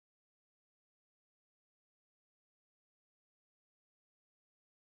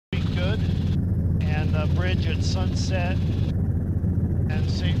on the bridge at Sunset and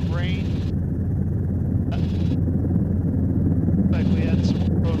St. Vrain. Like we had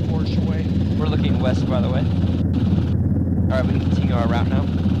some road wash away. We're looking west, by the way. Alright, we can continue our route now.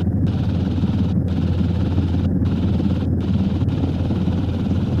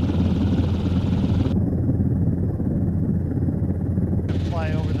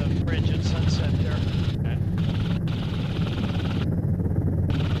 Fly over the bridge at Sunset there. Okay.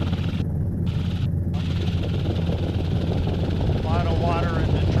 A lot of water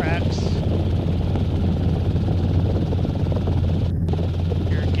in the tracks.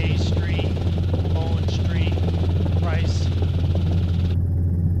 Here, Gay Street, Bowen Street, Price.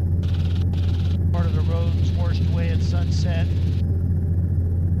 Part of the road's washed away at Sunset.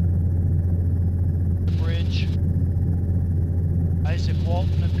 The bridge. Isaac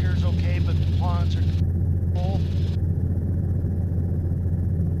Walton appears okay, but the ponds are full.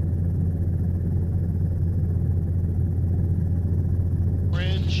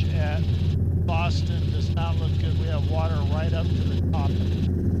 Bridge at Boston does not look good. We have water right up to the top of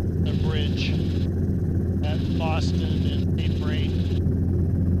the bridge at Boston and St. Vrain.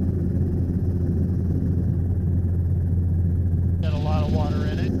 Got a lot of water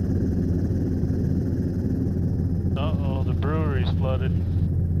in it. Uh-oh, the brewery's flooded.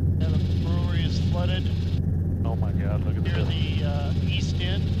 Yeah, the brewery is flooded. Oh my God, look at Near the east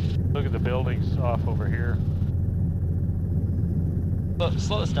end. Look at the buildings off over here.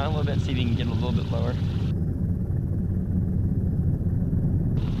 Slow us down a little bit, see if you can get a little bit lower.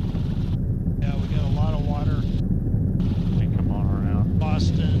 Yeah, we got a lot of water. Hey, come on around.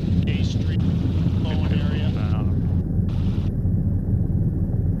 Boston, Gay Street, Bowen area.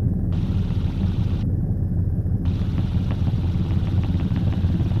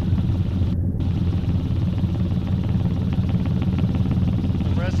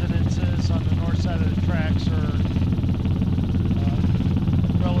 The residences on the north side of the tracks are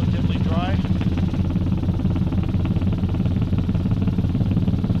relatively dry.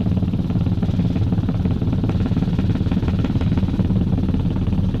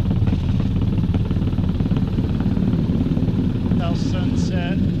 South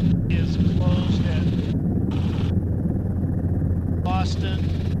Sunset is closed at Boston,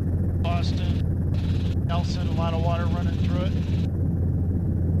 Nelson, a lot of water running through it.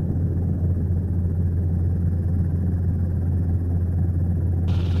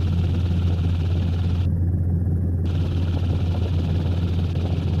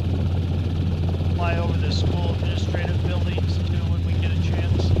 Fly over the school administrative buildings too when we get a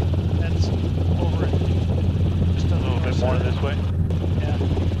chance. That's over it. Just A little bit more this way. Yeah.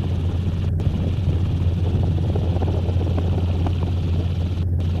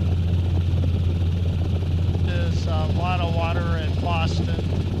 There's a lot of water in Boston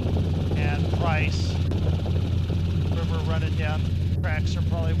and Price. River running down. Tracks are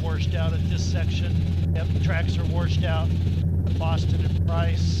probably washed out at this section. Yep, tracks are washed out at Boston and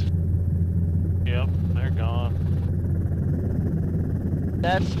Price. Yep, they're gone.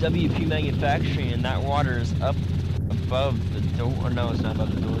 That's WP Manufacturing, and that water is up above the door. Or no, it's not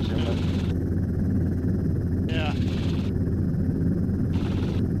above the doors. Yeah.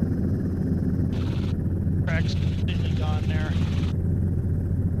 Tracks completely gone there.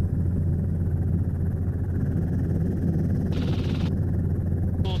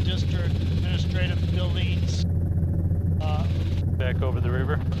 School district administrative buildings. Back over the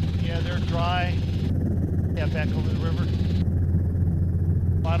river. Yeah, they're dry. Yeah, back over the river.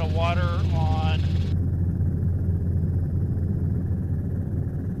 A lot of water on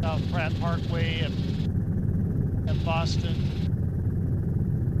South Pratt Parkway at Boston.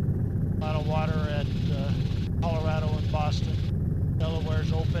 A lot of water at Colorado and Boston.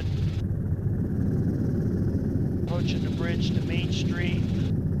 Delaware's open. Approaching the bridge to Main Street.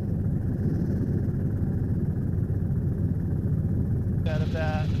 Got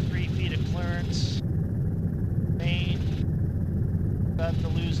about 3 feet of clearance. Main. About to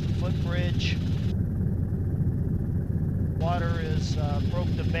lose the footbridge. Water is broke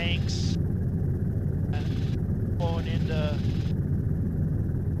the banks and flowing into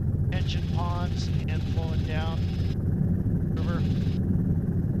pension ponds and flowing down river.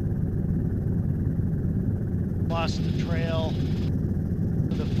 Lost the trail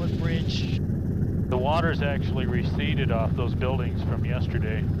for the footbridge. The water's actually receded off those buildings from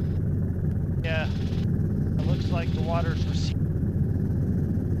yesterday. Yeah, it looks like the water's receded.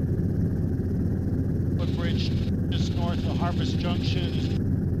 Footbridge just north of Harvest Junction is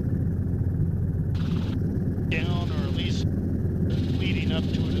down, or at least leading up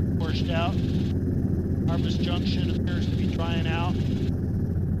to it, washed out. Harvest Junction appears to be drying out.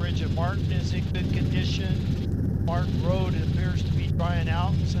 Bridge at Martin is in good condition. Martin Road appears to be drying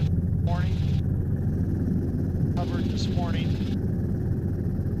out since morning. Covered this morning.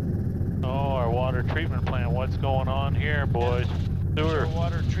 Oh, our water treatment plant. What's going on here, boys? Sewer.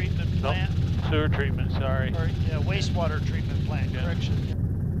 Water treatment plant. Nope. Sewer treatment, sorry. Or, yeah, wastewater treatment plant, Yeah.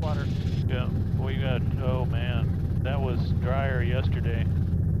 correction. Water. Yeah, we got, oh man, that was drier yesterday.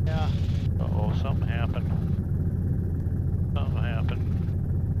 Yeah. Uh-oh, something happened. Something happened.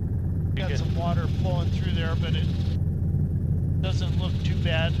 Got some water flowing through there, but it doesn't look too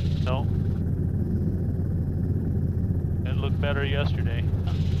bad. No. It looked better yesterday.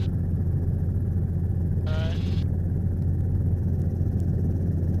 Alright.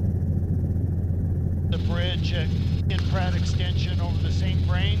 The bridge at Pratt Extension over the St.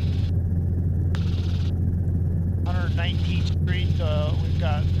 Vrain. 119th Street, we've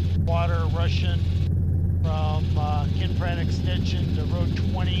got water rushing from Pratt Extension to Road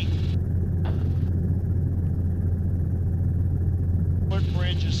 20.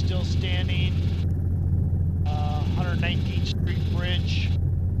 Footbridge is still standing. 119th Street Bridge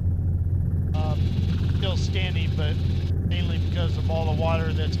still standing, but mainly because of all the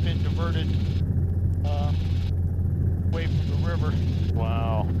water that's been diverted away from the river.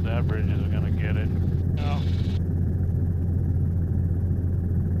 Wow, that bridge is gonna get it. No.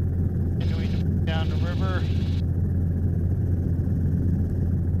 Continuing down the river.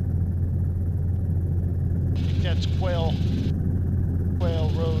 I think that's Quail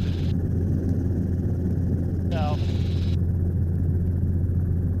Road. South.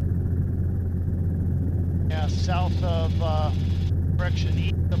 Yeah, south of, direction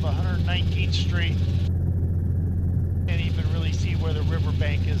east of 119th Street. Can't even really see where the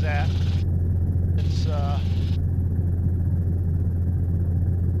riverbank is at. It's,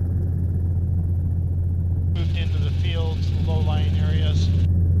 moved into the fields, the low-lying areas.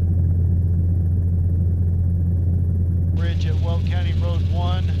 Bridge at Weld County Road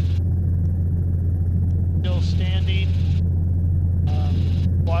 1. Still standing.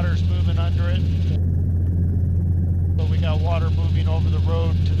 Water's moving under it. But we got water moving over the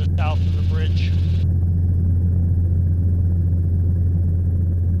road to the south of the bridge.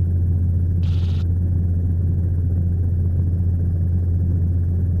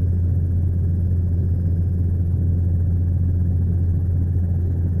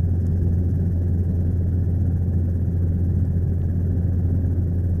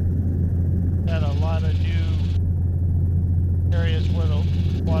 Got a lot of new areas where the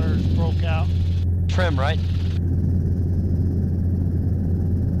water's broke out. Trim, right?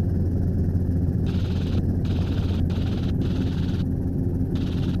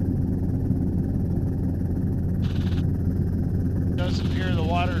 Does appear the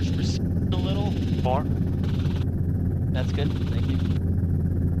water's receding a little. More? That's good. Thank you.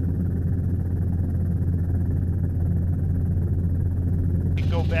 We can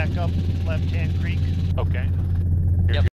go back up Left Hand Creek. Okay.